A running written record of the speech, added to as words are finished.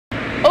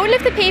All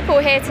of the people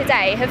here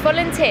today have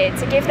volunteered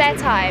to give their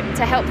time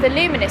to help the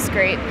Luminous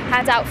group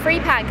hand out free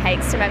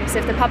pancakes to members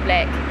of the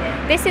public.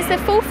 This is the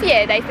 4th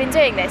year they've been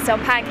doing this on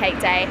Pancake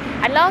Day,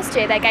 and last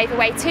year they gave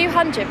away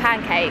 200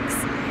 pancakes.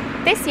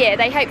 This year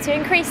they hope to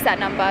increase that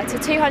number to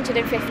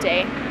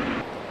 250.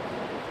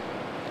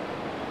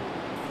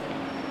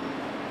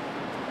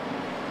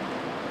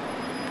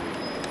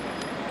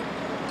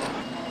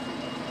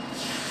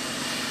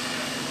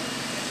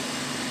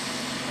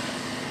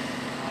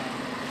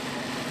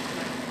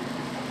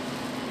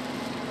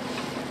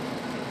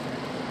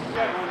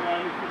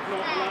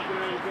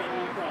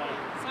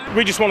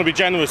 We just want to be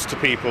generous to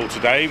people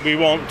today. We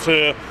want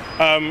to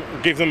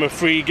give them a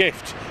free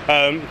gift.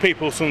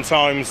 People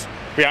sometimes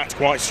react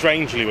quite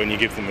strangely when you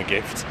give them a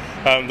gift.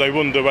 They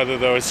wonder whether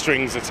there are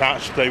strings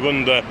attached, they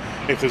wonder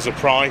if there's a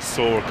price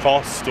or a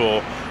cost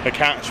or a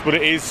catch, but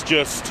it is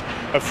just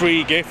a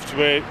free gift.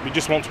 We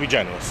just want to be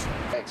generous.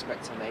 What do you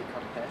expect to make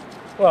on here?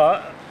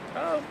 Well,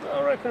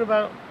 I reckon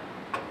about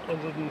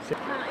 150.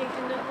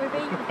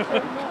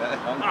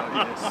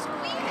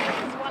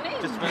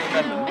 Just for the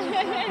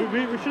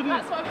We shouldn't.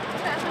 That's what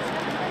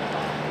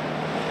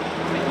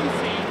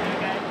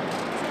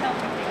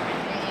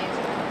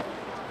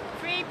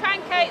Free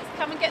pancakes,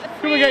 come and get the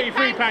free Come and get your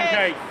free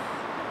pancake.